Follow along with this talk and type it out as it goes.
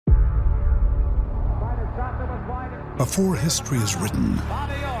Before history is written,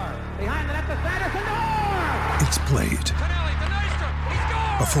 it's played.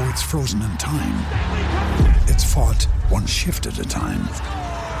 Before it's frozen in time, it's fought one shift at a time.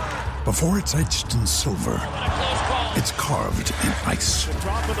 Before it's etched in silver, it's carved in ice.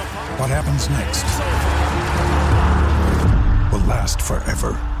 What happens next will last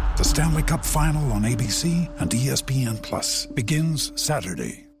forever. The Stanley Cup Final on ABC and ESPN Plus begins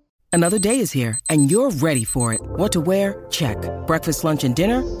Saturday. Another day is here, and you're ready for it. What to wear? Check. Breakfast, lunch, and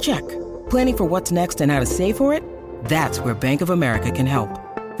dinner? Check. Planning for what's next and how to save for it? That's where Bank of America can help.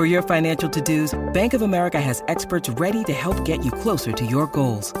 For your financial to-dos, Bank of America has experts ready to help get you closer to your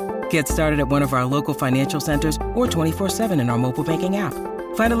goals. Get started at one of our local financial centers or 24/7 in our mobile banking app.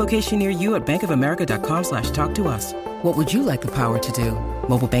 Find a location near you at bankofamerica.com/talktous. What would you like the power to do?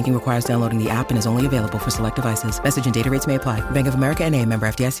 Mobile banking requires downloading the app and is only available for select devices. Message and data rates may apply. Bank of America N.A., member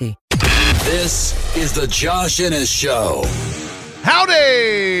FDIC. This is the Josh Ennis Show.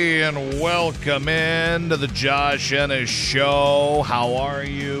 Howdy, and welcome in to the Josh Ennis Show. How are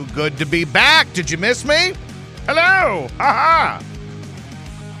you? Good to be back. Did you miss me? Hello. Ha-ha.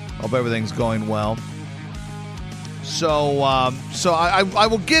 Hope everything's going well. So I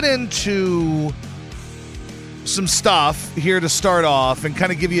will get into some stuff here to start off and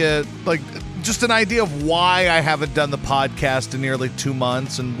kind of give you just an idea of why I haven't done the podcast in nearly 2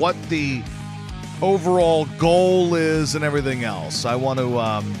 months and what the overall goal is and everything else. I want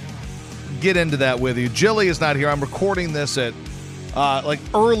to get into that with you. Jilly is not here. I'm recording this at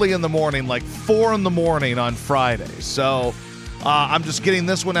early in the morning, 4 in the morning on Friday. So I'm just getting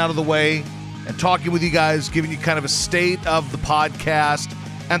this one out of the way and talking with you guys, giving you kind of a state of the podcast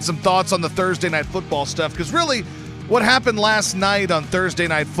and some thoughts on the Thursday Night Football stuff. Because really, what happened last night on Thursday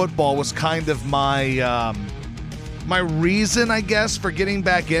Night Football was kind of my reason, I guess, for getting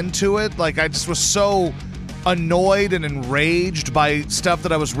back into it. I just was so annoyed and enraged by stuff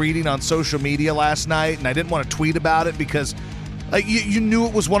that I was reading on social media last night, and I didn't want to tweet about it because you knew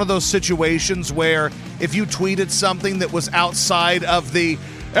it was one of those situations where if you tweeted something that was outside of the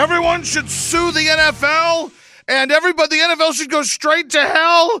everyone should sue the NFL and the NFL should go straight to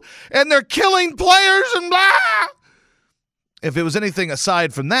hell and they're killing players and blah. If it was anything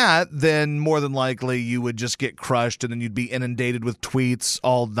aside from that, then more than likely you would just get crushed and then you'd be inundated with tweets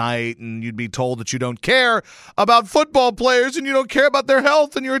all night and you'd be told that you don't care about football players and you don't care about their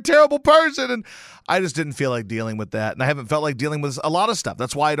health and you're a terrible person. And I just didn't feel like dealing with that. And I haven't felt like dealing with a lot of stuff.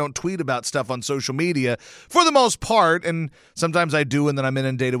 That's why I don't tweet about stuff on social media for the most part. And sometimes I do, and then I'm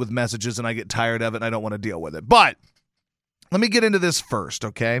inundated with messages and I get tired of it and I don't want to deal with it. But let me get into this first,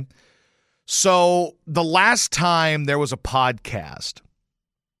 okay? So the last time there was a podcast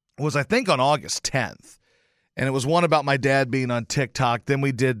was, I think, on August 10th. And it was one about my dad being on TikTok. Then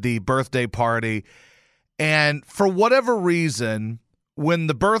we did the birthday party. And for whatever reason, when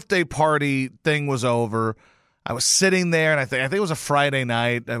the birthday party thing was over, I was sitting there, and I think it was a Friday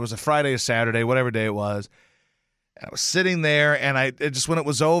night. It was a Friday or Saturday, whatever day it was. And I was sitting there, and when it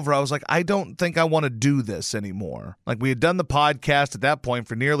was over, I was like, I don't think I want to do this anymore. We had done the podcast at that point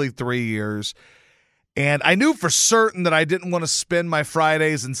for nearly 3 years, and I knew for certain that I didn't want to spend my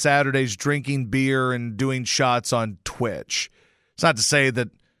Fridays and Saturdays drinking beer and doing shots on Twitch. It's not to say that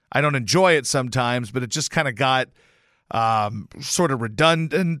I don't enjoy it sometimes, but it just kind of got sort of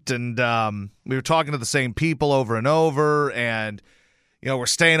redundant, and we were talking to the same people over and over, and we're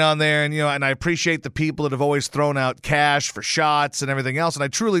staying on there, and I appreciate the people that have always thrown out cash for shots and everything else, and I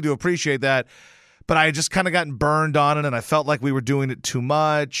truly do appreciate that, but I just kind of gotten burned on it, and I felt like we were doing it too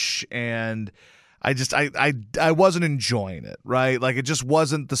much, and I wasn't enjoying it, right? It just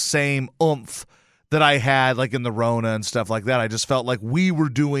wasn't the same oomph that I had, in the Rona and stuff like that. I just felt like we were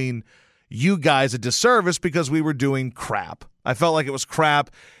doing you guys a disservice because we were doing crap. I felt like it was crap,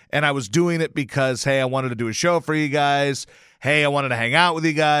 and I was doing it because, hey, I wanted to do a show for you guys. Hey, I wanted to hang out with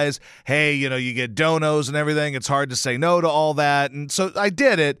you guys. Hey, you get donos and everything. It's hard to say no to all that. And so I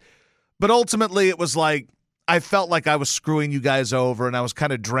did it. But ultimately, it was I felt like I was screwing you guys over, and I was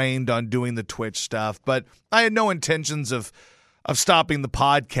kind of drained on doing the Twitch stuff. But I had no intentions of stopping the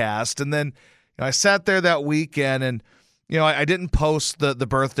podcast. And then I sat there that weekend, and I didn't post the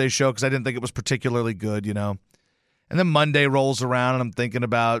birthday show because I didn't think it was particularly good, And then Monday rolls around, and I'm thinking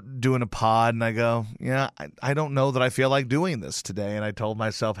about doing a pod, and I go, I don't know that I feel like doing this today. And I told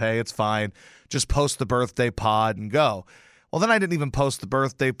myself, hey, it's fine. Just post the birthday pod and go. Well, then I didn't even post the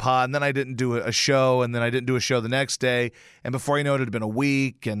birthday pod, and then I didn't do a show, and then I didn't do a show the next day. And before you know it had been a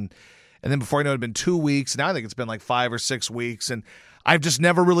week, and then before you know it had been 2 weeks. Now I think it's been 5 or 6 weeks, and I've just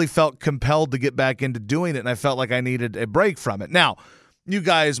never really felt compelled to get back into doing it, and I felt like I needed a break from it. Now, you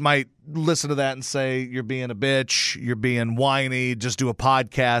guys might listen to that and say, you're being a bitch, you're being whiny, just do a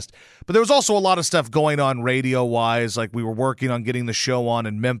podcast. But there was also a lot of stuff going on radio-wise, like we were working on getting the show on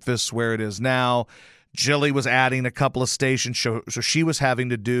in Memphis where it is now. Jilly was adding a couple of stations, so she was having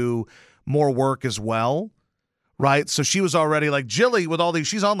to do more work as well, right? So she was already like, Jilly, with all these,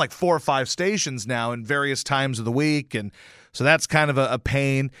 she's on like 4 or 5 stations now in various times of the week, and so that's kind of a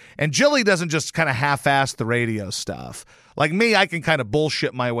pain. And Jilly doesn't just kind of half-ass the radio stuff. Like me, I can kind of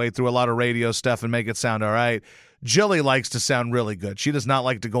bullshit my way through a lot of radio stuff and make it sound all right. Jilly likes to sound really good. She does not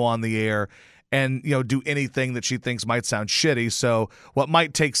like to go on the air and, do anything that she thinks might sound shitty. So what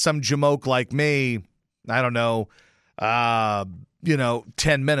might take some jamoke like me, I don't know,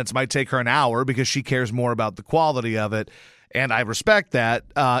 10 minutes might take her an hour because she cares more about the quality of it. And I respect that.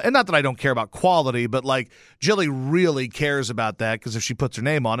 And not that I don't care about quality, but like Jilly really cares about that because if she puts her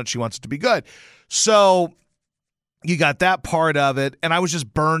name on it, she wants it to be good. So you got that part of it. And I was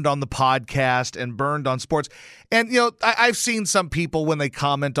just burned on the podcast and burned on sports. And, I've seen some people when they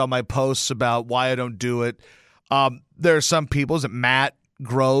comment on my posts about why I don't do it. There are some people, is it Matt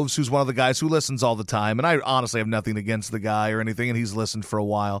Groves, who's one of the guys who listens all the time. And I honestly have nothing against the guy or anything. And he's listened for a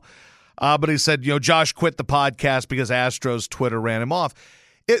while. But he said, Josh quit the podcast because Astros Twitter ran him off.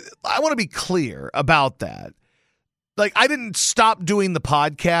 I want to be clear about that. Like, I didn't stop doing the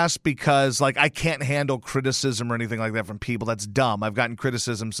podcast because, like, I can't handle criticism or anything like that from people. That's dumb. I've gotten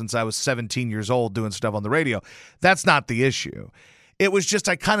criticism since I was 17 years old doing stuff on the radio. That's not the issue. It was just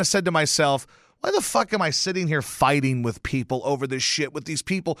I kind of said to myself, why the fuck am I sitting here fighting with people over this shit with these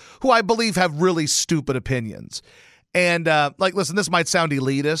people who I believe have really stupid opinions? And, listen, this might sound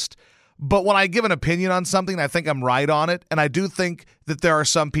elitist, but when I give an opinion on something, I think I'm right on it. And I do think that there are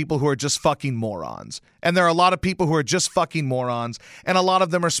some people who are just fucking morons. And there are a lot of people who are just fucking morons. And a lot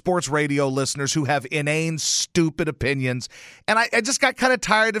of them are sports radio listeners who have inane, stupid opinions. And I just got kind of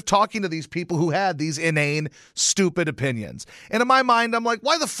tired of talking to these people who had these inane, stupid opinions. And in my mind, I'm like,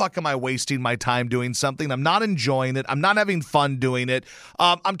 why the fuck am I wasting my time doing something? I'm not enjoying it. I'm not having fun doing it.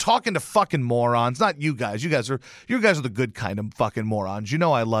 I'm talking to fucking morons, not you guys. You guys are the good kind of fucking morons.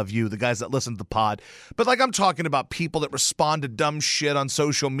 I love you, the guys that listen to the pod. But like, I'm talking about people that respond to dumb shit on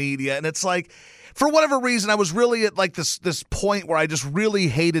social media. And it's like, for whatever reason, I was really at like this point where I just really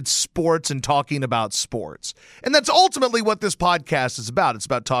hated sports and talking about sports. And that's ultimately what this podcast is about. It's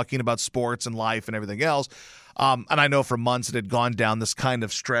about talking about sports and life and everything else. And I know for months it had gone down this kind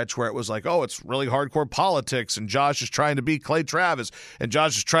of stretch where it was like, oh, it's really hardcore politics, and Josh is trying to be Clay Travis, and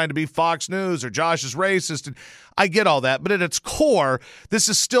Josh is trying to be Fox News, or Josh is racist. And I get all that, but at its core, this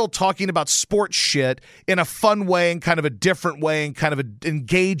is still talking about sports shit in a fun way and kind of a different way and kind of an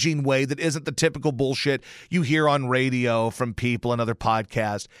engaging way that isn't the typical bullshit you hear on radio from people and other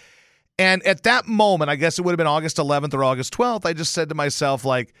podcasts. And at that moment, I guess it would have been August 11th or August 12th, I just said to myself,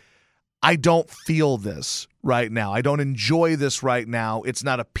 like, I don't feel this right now. I don't enjoy this right now. It's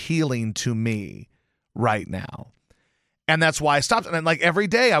not appealing to me right now. And that's why I stopped. And like every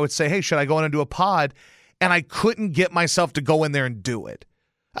day I would say, hey, should I go in and do a pod? And I couldn't get myself to go in there and do it.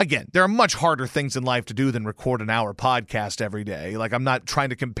 Again, there are much harder things in life to do than record an hour podcast every day. Like, I'm not trying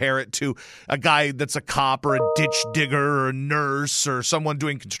to compare it to a guy that's a cop or a ditch digger or a nurse or someone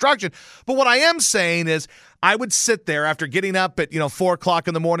doing construction. But what I am saying is I would sit there after getting up at, 4 o'clock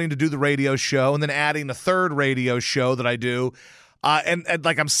in the morning to do the radio show and then adding a third radio show that I do. And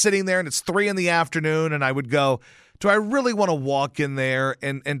like I'm sitting there and it's 3 in the afternoon and I would go, do I really want to walk in there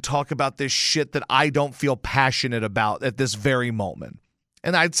and talk about this shit that I don't feel passionate about at this very moment?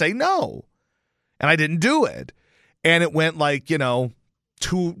 And I'd say no. And I didn't do it. And it went like,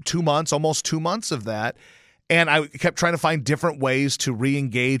 2 months, almost 2 months of that. And I kept trying to find different ways to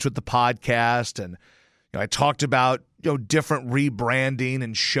re-engage with the podcast. And I talked about, different rebranding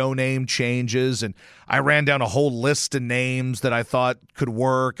and show name changes. And I ran down a whole list of names that I thought could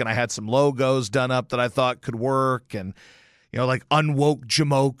work. And I had some logos done up that I thought could work. And like Unwoke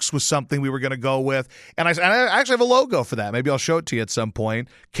Jamokes was something we were going to go with. And I actually have a logo for that. Maybe I'll show it to you at some point.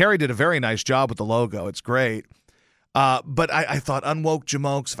 Carrie did a very nice job with the logo. It's great. But I thought Unwoke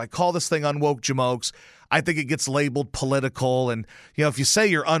Jamokes, if I call this thing Unwoke Jamokes, I think it gets labeled political. And, if you say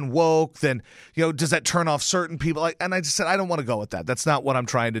you're unwoke, then, does that turn off certain people? And I just said, I don't want to go with that. That's not what I'm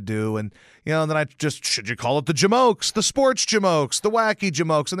trying to do. And, then I just, should you call it the Jamokes, the sports Jamokes, the wacky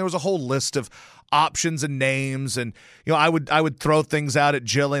Jamokes? And there was a whole list of options and names. And, I would throw things out at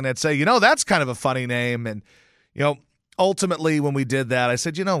Jill and I'd say, that's kind of a funny name. And, ultimately when we did that, I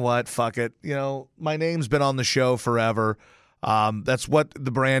said, you know what? Fuck it. My name's been on the show forever. That's what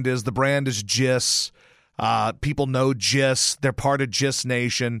the brand is. The brand is GIS. People know GIS. They're part of GIS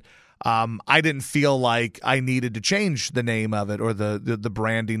Nation. I didn't feel like I needed to change the name of it or the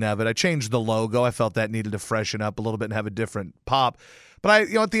branding of it. I changed the logo. I felt that needed to freshen up a little bit and have a different pop. But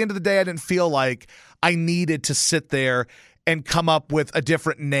at the end of the day, I didn't feel like I needed to sit there and come up with a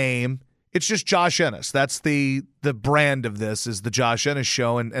different name. It's just Josh Ennis. That's the brand of this is the Josh Ennis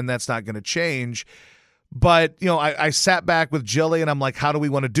Show, and that's not going to change. But, I sat back with Jilly, and I'm like, how do we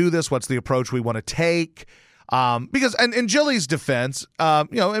want to do this? What's the approach we want to take? Because in Jilly's defense,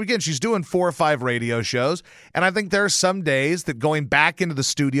 again, she's doing 4 or 5 radio shows, and I think there are some days that going back into the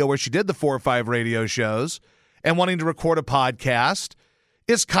studio where she did the 4 or 5 radio shows and wanting to record a podcast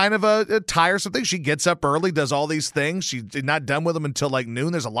is kind of a tiresome thing. She gets up early, does all these things. She's not done with them until like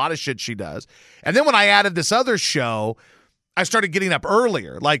noon. There's a lot of shit she does. And then when I added this other show, I started getting up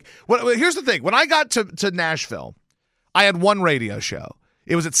earlier. Like, here's the thing. When I got to Nashville, I had one radio show.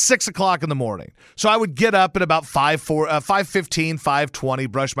 It was at 6 o'clock in the morning. So I would get up at about 5:15,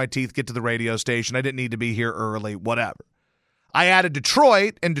 5:20, brush my teeth, get to the radio station. I didn't need to be here early, whatever. I added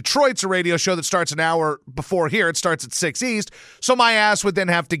Detroit, and Detroit's a radio show that starts an hour before here. It starts at 6 East, so my ass would then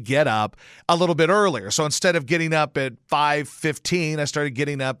have to get up a little bit earlier. So instead of getting up at 5:15, I started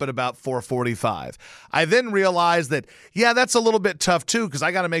getting up at about 4:45. I then realized that, that's a little bit tough too, because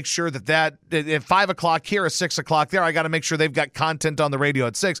I got to make sure that at 5 o'clock here or 6 o'clock there, I got to make sure they've got content on the radio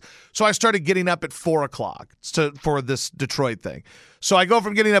at 6. So I started getting up at 4 o'clock for this Detroit thing. So I go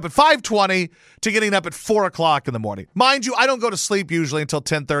from getting up at 5:20 to getting up at 4 o'clock in the morning. Mind you, I don't go to sleep usually until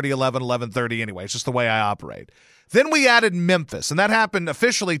 10:30, 11:30 anyway. It's just the way I operate. Then we added Memphis, and that happened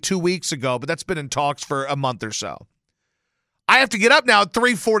officially 2 weeks ago, but that's been in talks for a month or so. I have to get up now at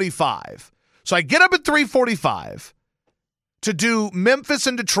 3:45. So I get up at 3:45 to do Memphis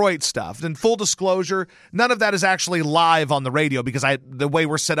and Detroit stuff. And full disclosure, none of that is actually live on the radio because the way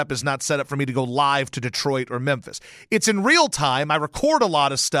we're set up is not set up for me to go live to Detroit or Memphis. It's in real time. I record a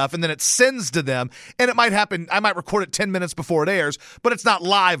lot of stuff and then it sends to them. And it might happen, I might record it 10 minutes before it airs, but it's not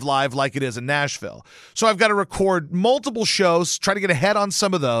live like it is in Nashville. So I've got to record multiple shows, try to get ahead on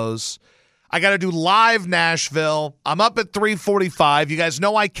some of those. I got to do live Nashville. I'm up at 3:45. You guys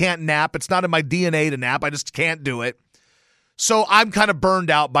know I can't nap. It's not in my DNA to nap. I just can't do it. So I'm kind of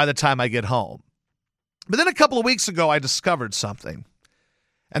burned out by the time I get home. But then a couple of weeks ago, I discovered something.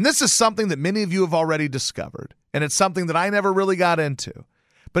 And this is something that many of you have already discovered. And it's something that I never really got into.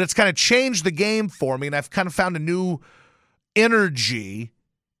 But it's kind of changed the game for me. And I've kind of found a new energy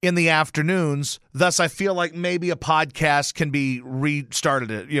in the afternoons. Thus, I feel like maybe a podcast can be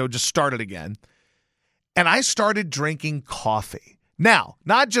restarted, just started again. And I started drinking coffee. Now,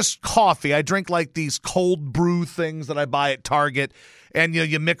 not just coffee. I drink like these cold brew things that I buy at Target, and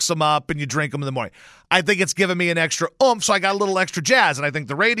you mix them up and you drink them in the morning. I think it's given me an extra oomph, so I got a little extra jazz, and I think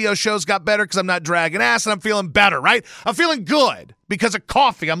the radio shows got better because I'm not dragging ass, and I'm feeling better, right? I'm feeling good because of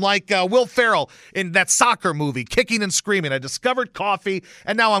coffee. I'm like Will Ferrell in that soccer movie, kicking and screaming. I discovered coffee,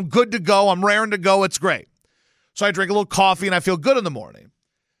 and now I'm good to go. I'm raring to go. It's great. So I drink a little coffee, and I feel good in the morning.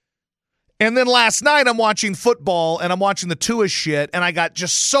 And then last night, I'm watching football, and I'm watching the Tua shit, and I got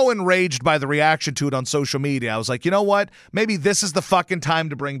just so enraged by the reaction to it on social media. I was like, you know what? Maybe this is the fucking time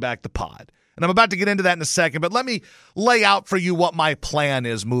to bring back the pod. And I'm about to get into that in a second, but let me lay out for you what my plan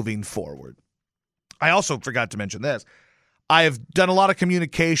is moving forward. I also forgot to mention this. I have done a lot of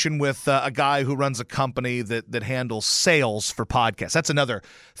communication with a guy who runs a company that handles sales for podcasts. That's another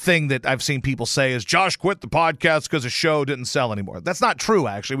thing that I've seen people say is, Josh quit the podcast because the show didn't sell anymore. That's not true,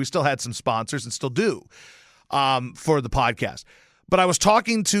 actually. We still had some sponsors and still do for the podcast. But I was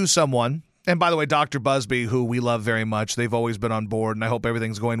talking to someone, and by the way, Dr. Busby, who we love very much, they've always been on board, and I hope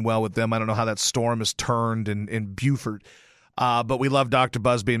everything's going well with them. I don't know how that storm has turned in Beaufort, but we love Dr.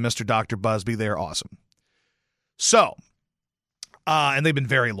 Busby and Mr. Dr. Busby. They're awesome. So... and they've been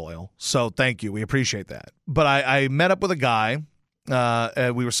very loyal, so thank you. We appreciate that. But I met up with a guy.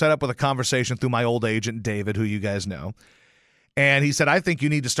 We were set up with a conversation through my old agent, David, who you guys know. And he said, I think you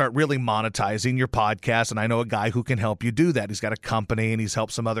need to start really monetizing your podcast, and I know a guy who can help you do that. He's got a company, and he's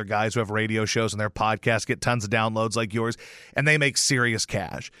helped some other guys who have radio shows and their podcasts get tons of downloads like yours, and they make serious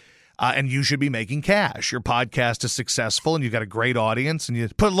cash. And you should be making cash. Your podcast is successful, and you've got a great audience, and you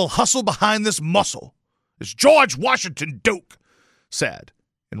put a little hustle behind this muscle. It's George Washington Duke said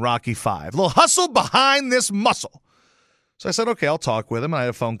in Rocky V. A little hustle behind this muscle. So I said, okay, I'll talk with him. I had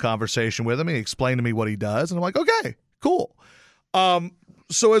a phone conversation with him. He explained to me what he does. And I'm like, okay, cool.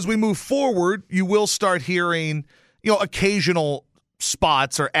 So as we move forward, you will start hearing, occasional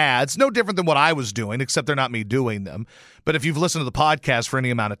spots or ads, no different than what I was doing, except they're not me doing them. But if you've listened to the podcast for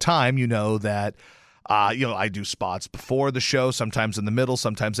any amount of time, you know that I do spots before the show, sometimes in the middle,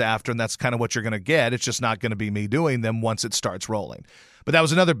 sometimes after, and that's kind of what you're going to get. It's just not going to be me doing them once it starts rolling. But that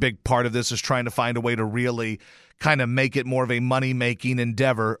was another big part of this, is trying to find a way to really kind of make it more of a money-making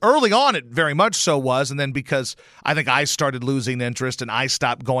endeavor. Early on, it very much so was, and then because I think I started losing interest and I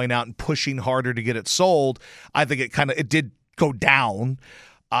stopped going out and pushing harder to get it sold, I think it did go down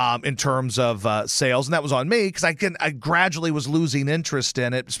in terms of sales, and that was on me because I gradually was losing interest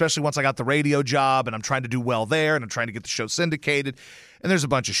in it, especially once I got the radio job, and I'm trying to do well there, and I'm trying to get the show syndicated, and there's a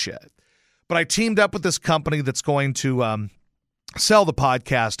bunch of shit. But I teamed up with this company that's going to sell the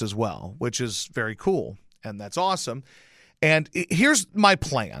podcast as well, which is very cool. And that's awesome. And here's my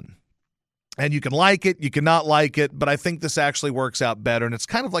plan. And you can like it, you can not like it, but I think this actually works out better. And it's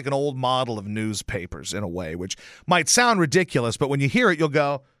kind of like an old model of newspapers in a way, which might sound ridiculous, but when you hear it, you'll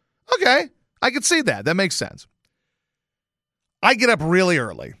go, okay, I can see that. That makes sense. I get up really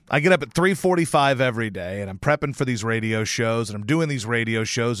early. I get up at 3:45 every day, and I'm prepping for these radio shows, and I'm doing these radio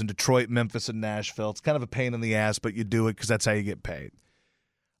shows in Detroit, Memphis, and Nashville. It's kind of a pain in the ass, but you do it because that's how you get paid.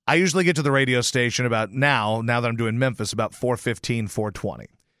 I usually get to the radio station about now that I'm doing Memphis, about 4:15, 4:20.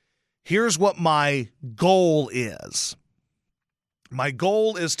 Here's what my goal is. My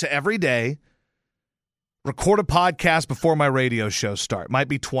goal is to every day record a podcast before my radio show start. Might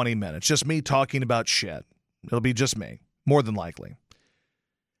be 20 minutes, just me talking about shit. It'll be just me, more than likely.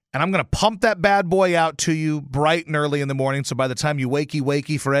 And I'm going to pump that bad boy out to you bright and early in the morning, so by the time you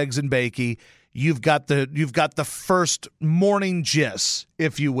wakey for eggs and bakey, you've got the first morning giss,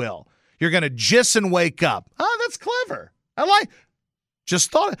 if you will. You're going to giss and wake up. Oh, that's clever.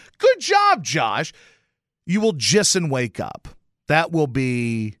 Just thought, good job, Josh. You will giss and wake up. That will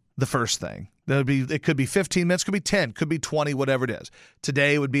be the first thing. It could be 15 minutes, could be 10, could be 20, whatever it is.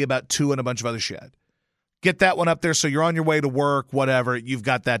 Today would be about 2 and a bunch of other shit. Get that one up there so you're on your way to work, whatever. You've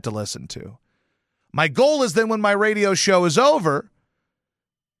got that to listen to. My goal is then when my radio show is over,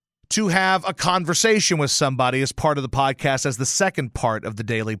 to have a conversation with somebody as part of the podcast, as the second part of the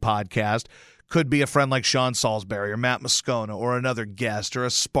daily podcast. Could be a friend like Sean Salisbury or Matt Moscona or another guest or a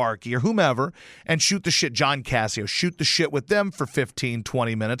Sparky or whomever, and shoot the shit. John Cassio, shoot the shit with them for 15,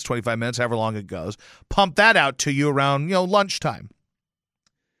 20 minutes, 25 minutes, however long it goes. Pump that out to you around, lunchtime.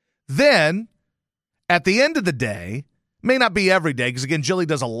 Then, at the end of the day, may not be every day, because again, Jilly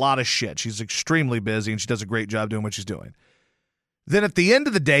does a lot of shit. She's extremely busy and she does a great job doing what she's doing. Then at the end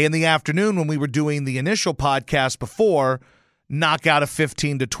of the day, in the afternoon, when we were doing the initial podcast before, knock out a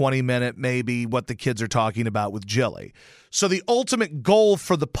 15 to 20 minute, maybe what the kids are talking about with Jilly. So the ultimate goal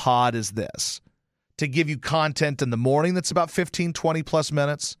for the pod is this: to give you content in the morning that's about 15, 20 plus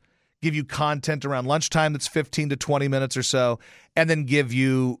minutes, give you content around lunchtime that's 15 to 20 minutes or so, and then give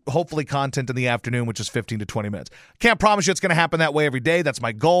you hopefully content in the afternoon, which is 15 to 20 minutes. Can't promise you it's going to happen that way every day. That's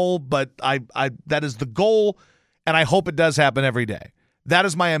my goal, but that is the goal, and I hope it does happen every day. That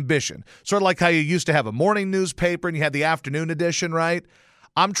is my ambition. Sort of like how you used to have a morning newspaper and you had the afternoon edition, right?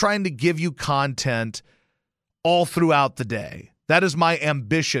 I'm trying to give you content all throughout the day. That is my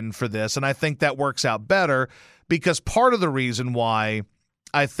ambition for this, and I think that works out better, because part of the reason why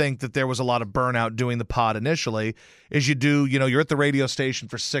I think that there was a lot of burnout doing the pod initially is you're at the radio station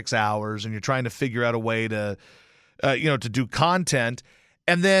for 6 hours and you're trying to figure out a way to do content.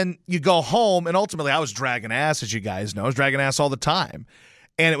 And then you go home, and ultimately I was dragging ass, as you guys know. I was dragging ass all the time.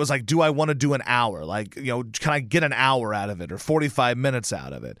 And it was like, do I want to do an hour? Can I get an hour out of it or 45 minutes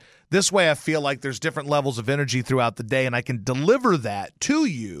out of it? This way I feel like there's different levels of energy throughout the day, and I can deliver that to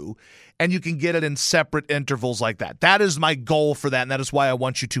you, and you can get it in separate intervals like that. That is my goal for that, and that is why I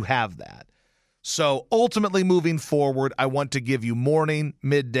want you to have that. So ultimately moving forward, I want to give you morning,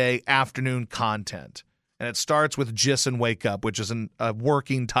 midday, afternoon content. And it starts with Jiss and Wake Up, which is a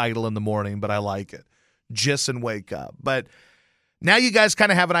working title in the morning, but I like it. Jiss and Wake Up. But now you guys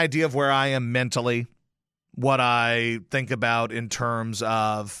kind of have an idea of where I am mentally, what I think about in terms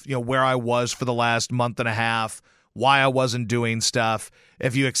of, where I was for the last month and a half, why I wasn't doing stuff.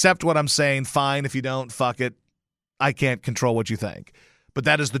 If you accept what I'm saying, fine. If you don't, fuck it. I can't control what you think. But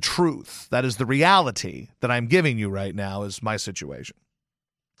that is the truth. That is the reality that I'm giving you right now is my situation.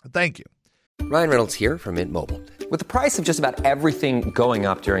 Thank you. Ryan Reynolds here from Mint Mobile. With the price of just about everything going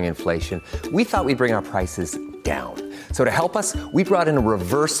up during inflation, we thought we'd bring our prices down. So to help us, we brought in a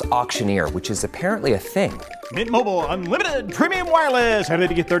reverse auctioneer, which is apparently a thing. Mint Mobile Unlimited Premium Wireless. How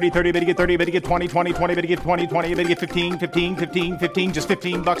to get 30, 30, bit to get 30, bit to get 20, 20, 20, bit to get 20, 20, bit to get 15, 15, 15, 15, just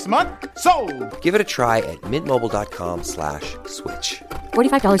 $15 a month? Sold! Give it a try at mintmobile.com/switch.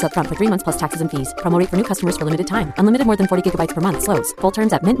 $45 up front for 3 months plus taxes and fees. Promo rate for new customers for limited time. Unlimited more than 40 gigabytes per month. Slows full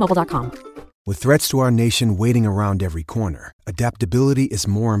terms at mintmobile.com. With threats to our nation waiting around every corner, adaptability is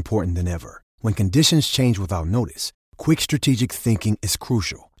more important than ever. When conditions change without notice, quick strategic thinking is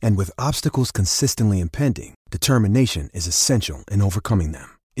crucial. And with obstacles consistently impending, determination is essential in overcoming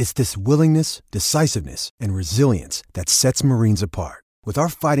them. It's this willingness, decisiveness, and resilience that sets Marines apart. With our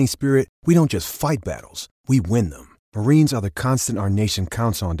fighting spirit, we don't just fight battles, we win them. Marines are the constant our nation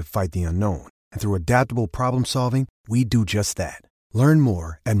counts on to fight the unknown. And through adaptable problem solving, we do just that. Learn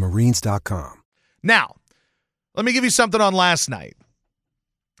more at marines.com. Now, let me give you something on last night.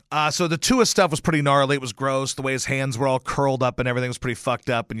 So the Tua stuff was pretty gnarly. It was gross. The way his hands were all curled up and everything was pretty fucked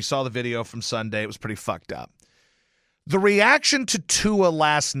up. And you saw the video from Sunday. It was pretty fucked up. The reaction to Tua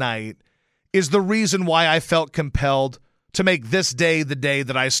last night is the reason why I felt compelled to make this day the day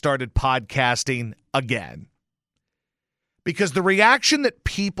that I started podcasting again. Because the reaction that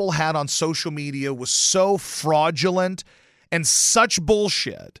people had on social media was so fraudulent and such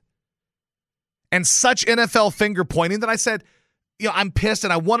bullshit and such NFL finger pointing that I said, I'm pissed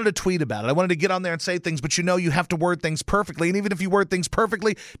and I wanted to tweet about it. I wanted to get on there and say things, but you have to word things perfectly. And even if you word things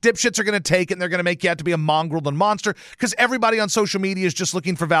perfectly, dipshits are going to take it and they're going to make you out to be a mongrel and monster because everybody on social media is just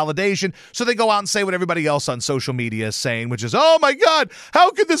looking for validation. So they go out and say what everybody else on social media is saying, which is, oh my God, how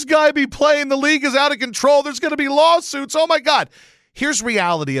could this guy be playing? The league is out of control. There's going to be lawsuits. Oh my God. Here's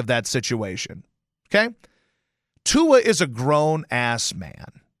reality of that situation. Okay. Tua is a grown ass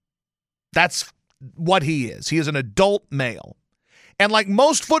man. That's what he is. He is an adult male. And like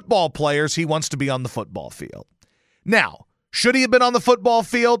most football players, he wants to be on the football field. Now, should he have been on the football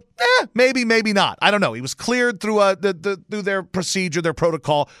field? Maybe, maybe not. I don't know. He was cleared through through their procedure, their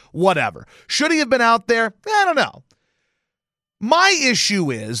protocol, whatever. Should he have been out there? I don't know. My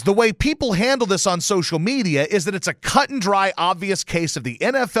issue is the way people handle this on social media is that it's a cut and dry, obvious case of the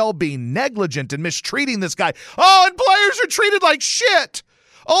NFL being negligent and mistreating this guy. Oh, and players are treated like shit.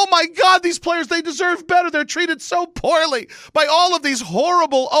 Oh my God, these players, they deserve better. They're treated so poorly by all of these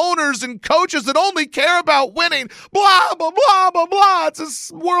horrible owners and coaches that only care about winning. Blah, blah, blah, blah, blah. It's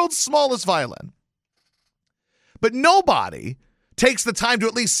the world's smallest violin. But nobody takes the time to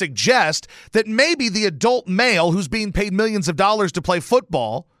at least suggest that maybe the adult male who's being paid millions of dollars to play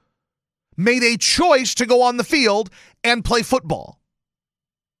football made a choice to go on the field and play football.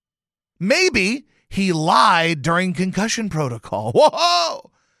 Maybe he lied during concussion protocol. Whoa!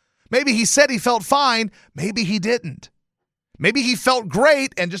 Maybe he said he felt fine. Maybe he didn't. Maybe he felt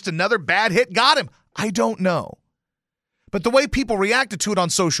great and just another bad hit got him. I don't know. But the way people reacted to it on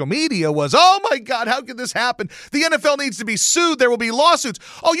social media was, oh my God, how could this happen? The NFL needs to be sued. There will be lawsuits.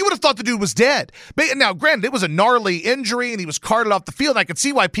 Oh, you would have thought the dude was dead. But now, granted, it was a gnarly injury and he was carted off the field. I could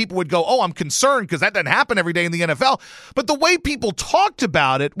see why people would go, oh, I'm concerned because that doesn't happen every day in the NFL. But the way people talked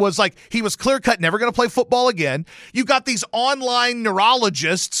about it was like he was clear-cut, never going to play football again. You got these online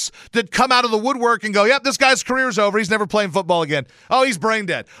neurologists that come out of the woodwork and go, yep, this guy's career's over. He's never playing football again. Oh, he's brain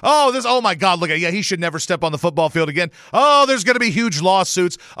dead. Oh my God, look at, yeah, he should never step on the football field again. Oh, there's going to be huge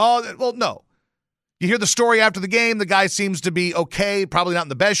lawsuits. Oh, well, no. You hear the story after the game. The guy seems to be okay, probably not in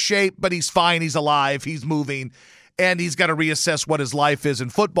the best shape, but he's fine. He's alive. He's moving, and he's got to reassess what his life is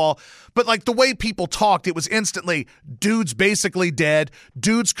in football. But like the way people talked, it was instantly, dude's basically dead.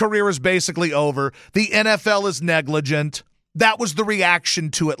 Dude's career is basically over. The NFL is negligent. That was the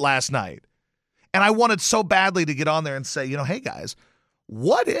reaction to it last night. And I wanted so badly to get on there and say, hey, guys,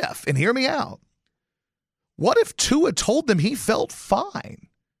 what if, and hear me out, what if Tua told them he felt fine?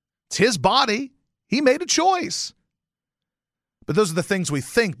 It's his body. He made a choice. But those are the things we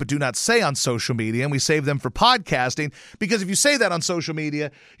think but do not say on social media, and we save them for podcasting, because if you say that on social media,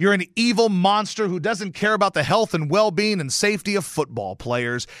 you're an evil monster who doesn't care about the health and well-being and safety of football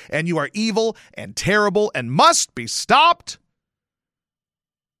players, and you are evil and terrible and must be stopped.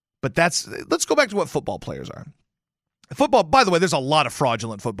 But let's go back to what football players are. Football, by the way, there's a lot of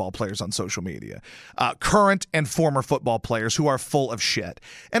fraudulent football players on social media, current and former football players who are full of shit.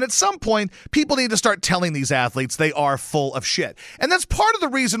 And at some point, people need to start telling these athletes they are full of shit. And that's part of the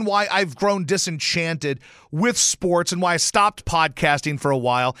reason why I've grown disenchanted with sports and why I stopped podcasting for a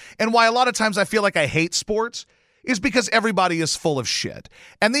while and why a lot of times I feel like I hate sports is because everybody is full of shit.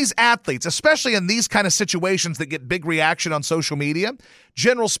 And these athletes, especially in these kind of situations that get big reaction on social media,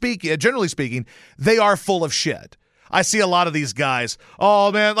 generally speaking, they are full of shit. I see a lot of these guys. Oh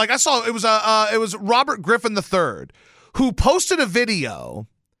man, like I saw it was Robert Griffin III who posted a video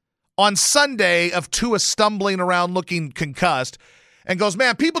on Sunday of Tua stumbling around looking concussed and goes,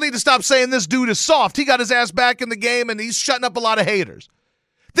 man, people need to stop saying this dude is soft. He got his ass back in the game and he's shutting up a lot of haters.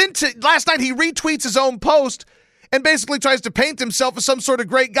 Then last night he retweets his own post and basically tries to paint himself as some sort of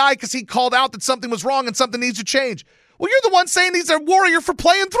great guy because he called out that something was wrong and something needs to change. Well, you're the one saying he's a warrior for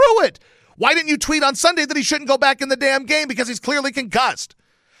playing through it. Why didn't you tweet on Sunday that he shouldn't go back in the damn game because he's clearly concussed?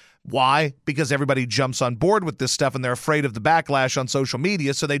 Why? Because everybody jumps on board with this stuff and they're afraid of the backlash on social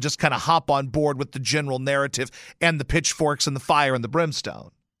media, so they just kind of hop on board with the general narrative and the pitchforks and the fire and the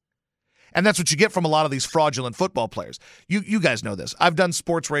brimstone. And that's what you get from a lot of these fraudulent football players. You guys know this. I've done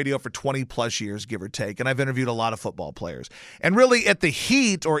sports radio for 20 plus years, give or take, and I've interviewed a lot of football players. And really in the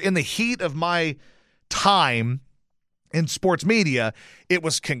heat of my time in sports media, it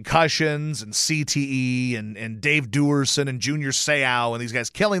was concussions and CTE and Dave Duerson and Junior Seau and these guys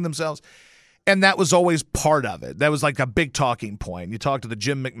killing themselves. And that was always part of it. That was like a big talking point. You talk to the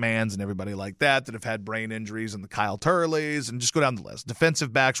Jim McMahons and everybody like that have had brain injuries, and the Kyle Turleys, and just go down the list.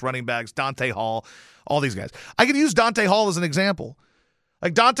 Defensive backs, running backs, Dante Hall, all these guys. I could use Dante Hall as an example.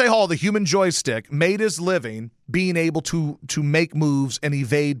 Like Dante Hall, the human joystick, made his living being able to make moves and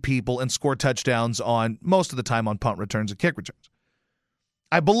evade people and score touchdowns on, most of the time, on punt returns and kick returns.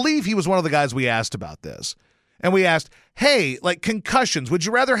 I believe he was one of the guys we asked about this. And we asked, hey, like concussions, would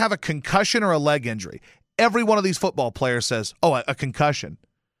you rather have a concussion or a leg injury? Every one of these football players says, oh, a concussion.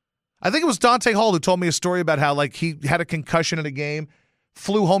 I think it was Dante Hall who told me a story about how like he had a concussion in a game,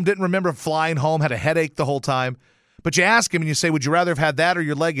 flew home, didn't remember flying home, had a headache the whole time. But you ask him and you say, would you rather have had that or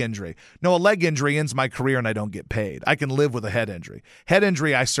your leg injury? No, a leg injury ends my career and I don't get paid. I can live with a head injury. Head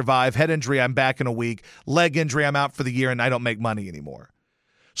injury, I survive. Head injury, I'm back in a week. Leg injury, I'm out for the year and I don't make money anymore.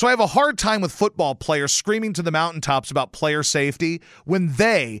 So I have a hard time with football players screaming to the mountaintops about player safety when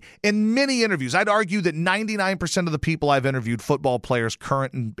they, in many interviews, I'd argue that 99% of the people I've interviewed, football players,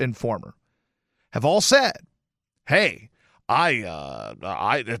 current and former, have all said, hey,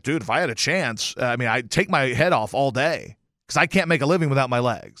 dude, if I had a chance, I'd take my head off all day because I can't make a living without my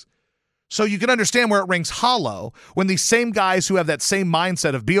legs. So you can understand where it rings hollow when these same guys who have that same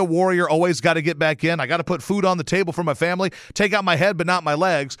mindset of be a warrior, always got to get back in, I got to put food on the table for my family, take out my head but not my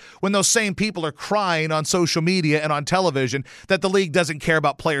legs, when those same people are crying on social media and on television that the league doesn't care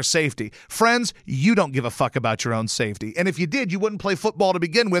about player safety. Friends, you don't give a fuck about your own safety. And if you did, you wouldn't play football to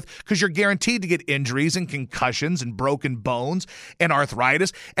begin with because you're guaranteed to get injuries and concussions and broken bones and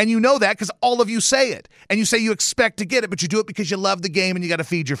arthritis. And you know that because all of you say it. And you say you expect to get it, but you do it because you love the game and you got to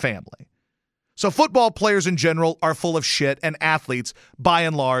feed your family. So football players in general are full of shit, and athletes, by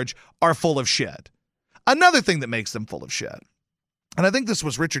and large, are full of shit. Another thing that makes them full of shit, and I think this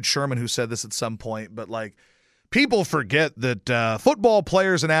was Richard Sherman who said this at some point, but like people forget that football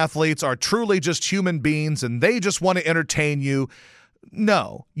players and athletes are truly just human beings and they just want to entertain you.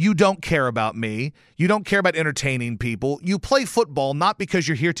 No, you don't care about me. You don't care about entertaining people. You play football not because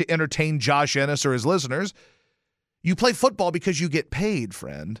you're here to entertain Josh Ennis or his listeners. You play football because you get paid,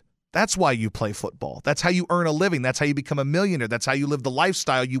 friend. That's why you play football. That's how you earn a living. That's how you become a millionaire. That's how you live the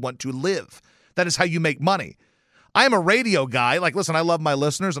lifestyle you want to live. That is how you make money. I am a radio guy. Like, listen, I love my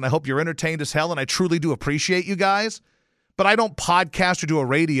listeners, and I hope you're entertained as hell, and I truly do appreciate you guys. But I don't podcast or do a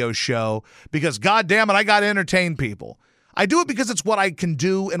radio show because, goddamn it, I got to entertain people. I do it because it's what I can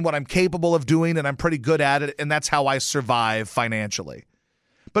do and what I'm capable of doing, and I'm pretty good at it, and that's how I survive financially.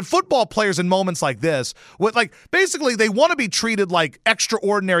 But football players in moments like this, basically they want to be treated like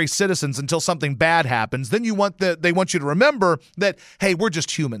extraordinary citizens until something bad happens. Then they want you to remember that, hey, we're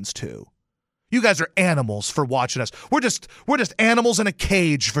just humans too. You guys are animals for watching us. We're just animals in a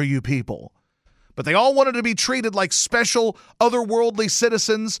cage for you people. But they all wanted to be treated like special otherworldly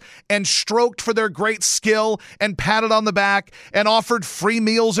citizens and stroked for their great skill and patted on the back and offered free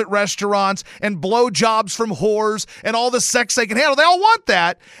meals at restaurants and blowjobs from whores and all the sex they can handle. They all want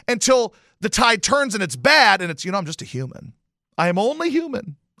that until the tide turns and it's bad and it's, I'm just a human. I am only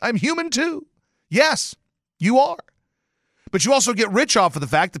human. I'm human too. Yes, you are. But you also get rich off of the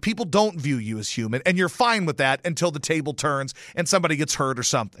fact that people don't view you as human, and you're fine with that until the table turns and somebody gets hurt or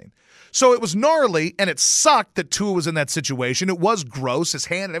something. So it was gnarly, and it sucked that Tua was in that situation. It was gross. His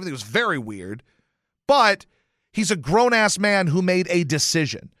hand and everything was very weird. But he's a grown-ass man who made a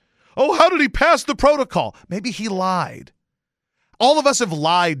decision. Oh, how did he pass the protocol? Maybe he lied. All of us have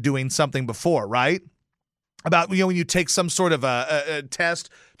lied doing something before, right? About, when you take some sort of a test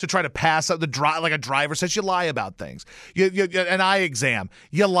to try to pass up like a driver says, you lie about things. An eye exam,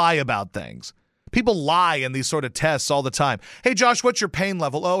 you lie about things. People lie in these sort of tests all the time. Hey, Josh, what's your pain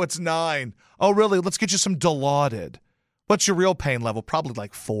level? Oh, it's 9. Oh, really? Let's get you some Dilaudid. What's your real pain level? Probably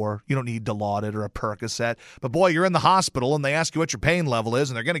like 4. You don't need Dilaudid or a Percocet. But boy, you're in the hospital and they ask you what your pain level is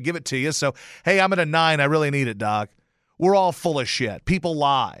and they're going to give it to you. So, hey, I'm at a 9. I really need it, doc. We're all full of shit. People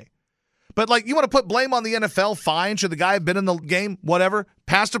lie. But, you want to put blame on the NFL? Fine. Should the guy have been in the game? Whatever.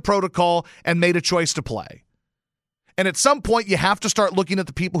 Passed a protocol and made a choice to play. And at some point, you have to start looking at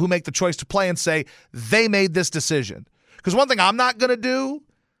the people who make the choice to play and say, they made this decision. Because one thing I'm not going to do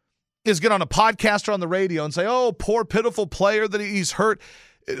is get on a podcast or on the radio and say, oh, poor, pitiful player that he's hurt.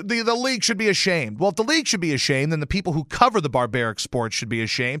 the league should be ashamed. Well, if the league should be ashamed, then the people who cover the barbaric sport should be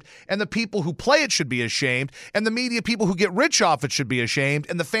ashamed, and the people who play it should be ashamed, and the media people who get rich off it should be ashamed,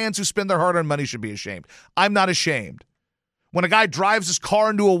 and the fans who spend their hard-earned money should be ashamed. I'm not ashamed. When a guy drives his car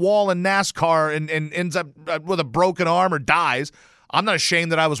into a wall in NASCAR and ends up with a broken arm or dies, I'm not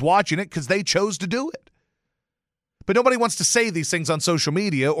ashamed that I was watching it because they chose to do it. But nobody wants to say these things on social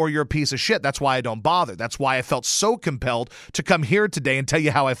media, or you're a piece of shit. That's why I don't bother. That's why I felt so compelled to come here today and tell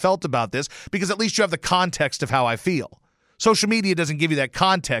you how I felt about this, because at least you have the context of how I feel. Social media doesn't give you that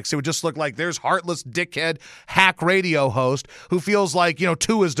context. It would just look like there's heartless dickhead hack radio host who feels like,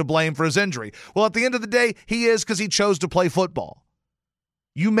 Tua is to blame for his injury. Well, at the end of the day, he is, because he chose to play football.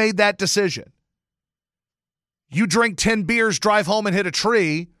 You made that decision. You drink 10 beers, drive home, and hit a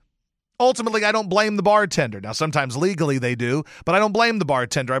tree. Ultimately, I don't blame the bartender. Now, sometimes legally they do, but I don't blame the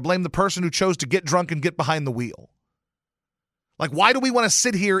bartender. I blame the person who chose to get drunk and get behind the wheel. Like, why do we want to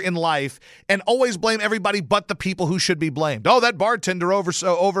sit here in life and always blame everybody but the people who should be blamed? Oh, that bartender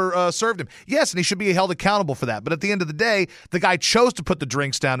served him. Yes, and he should be held accountable for that. But at the end of the day, the guy chose to put the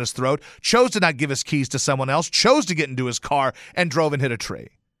drinks down his throat, chose to not give his keys to someone else, chose to get into his car and drove and hit a tree.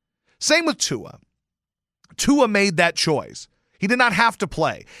 Same with Tua. Tua made that choice. He did not have to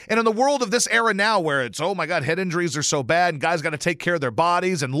play. And in the world of this era now where it's, oh my God, head injuries are so bad and guys got to take care of their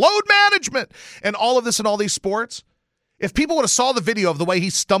bodies and load management and all of this in all these sports, if people would have saw the video of the way he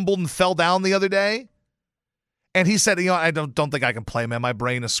stumbled and fell down the other day, and he said, I don't think I can play, man. My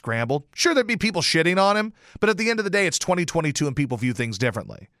brain is scrambled. Sure, there'd be people shitting on him, but at the end of the day, it's 2022 and people view things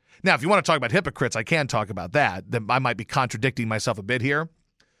differently. Now, if you want to talk about hypocrites, I can talk about that. Then I might be contradicting myself a bit here.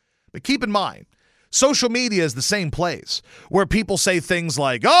 But keep in mind, social media is the same place where people say things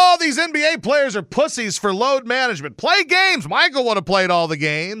like, oh, these NBA players are pussies for load management. Play games. Michael would have played all the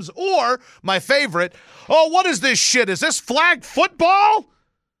games. Or, my favorite, oh, what is this shit? Is this flag football?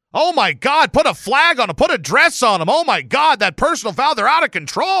 Oh, my God, put a flag on him. Put a dress on him. Oh, my God, that personal foul, they're out of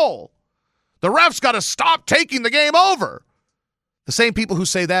control. The ref's got to stop taking the game over. The same people who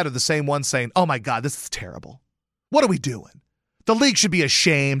say that are the same ones saying, oh, my God, this is terrible. What are we doing? The league should be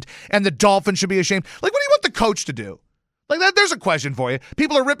ashamed, and the Dolphins should be ashamed. Like, what do you want the coach to do? Like, that. There's a question for you.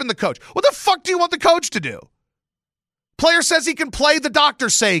 People are ripping the coach. What the fuck do you want the coach to do? Player says he can play. The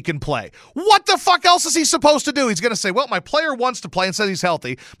doctors say he can play. What the fuck else is he supposed to do? He's going to say, well, my player wants to play and says he's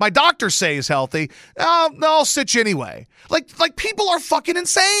healthy. My doctors say he's healthy. No, I'll sit you anyway. Like people are fucking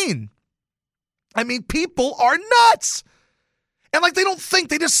insane. I mean, people are nuts. And they don't think.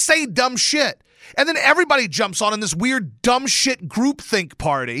 They just say dumb shit. And then everybody jumps on in this weird dumb shit groupthink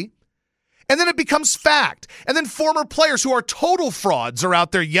party. And then it becomes fact. And then former players who are total frauds are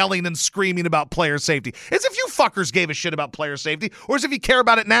out there yelling and screaming about player safety. As if you fuckers gave a shit about player safety, or as if you care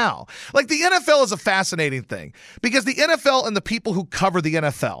about it now. The NFL is a fascinating thing, because the NFL and the people who cover the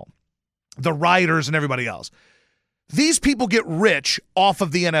NFL, the writers and everybody else, these people get rich off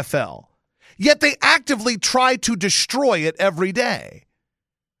of the NFL. Yet they actively try to destroy it every day.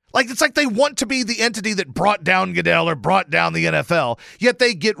 It's like they want to be the entity that brought down Goodell or brought down the NFL, yet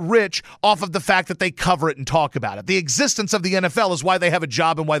they get rich off of the fact that they cover it and talk about it. The existence of the NFL is why they have a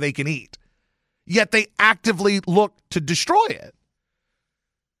job and why they can eat. Yet they actively look to destroy it.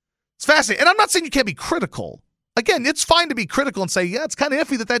 It's fascinating. And I'm not saying you can't be critical. Again, it's fine to be critical and say, yeah, it's kind of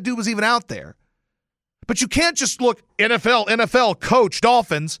iffy that dude was even out there. But you can't just look NFL, coach,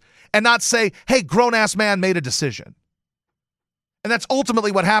 Dolphins, and not say, hey, grown-ass man made a decision. And that's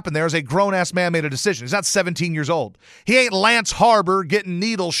ultimately what happened there, is a grown-ass man made a decision. He's not 17 years old. He ain't Lance Harbor getting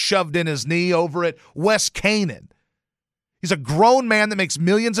needles shoved in his knee over at West Canaan. He's a grown man that makes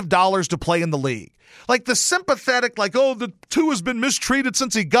millions of dollars to play in the league. The sympathetic, the Tua's been mistreated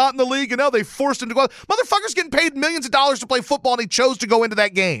since he got in the league and now they forced him to go out. Motherfucker's getting paid millions of dollars to play football and he chose to go into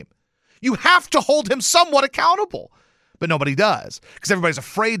that game. You have to hold him somewhat accountable. But nobody does, because everybody's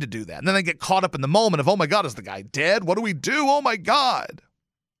afraid to do that. And then they get caught up in the moment of, oh my God, is the guy dead? What do we do? Oh my God.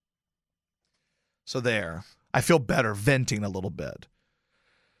 So there. I feel better venting a little bit.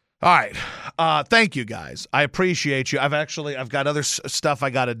 All right. Thank you, guys. I appreciate you. I've got other stuff I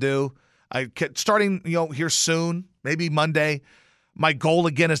got to do. Starting, here soon, maybe Monday. My goal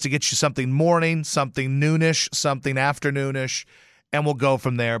again is to get you something morning, something noonish, something afternoonish. And we'll go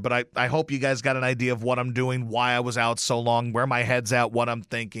from there. But I hope you guys got an idea of what I'm doing, why I was out so long, where my head's at, what I'm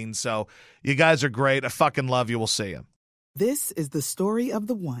thinking. So you guys are great. I fucking love you. We'll see you. This is the story of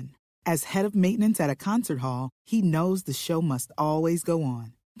the one. As head of maintenance at a concert hall, he knows the show must always go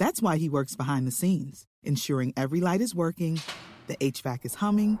on. That's why he works behind the scenes, ensuring every light is working, the HVAC is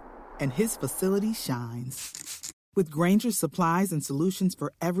humming, and his facility shines. With Granger's supplies and solutions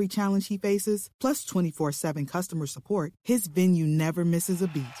for every challenge he faces, plus 24/7 customer support, his venue never misses a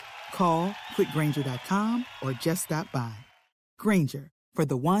beat. Call quickgranger.com or just stop by. Granger, for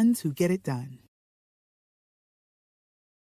the ones who get it done.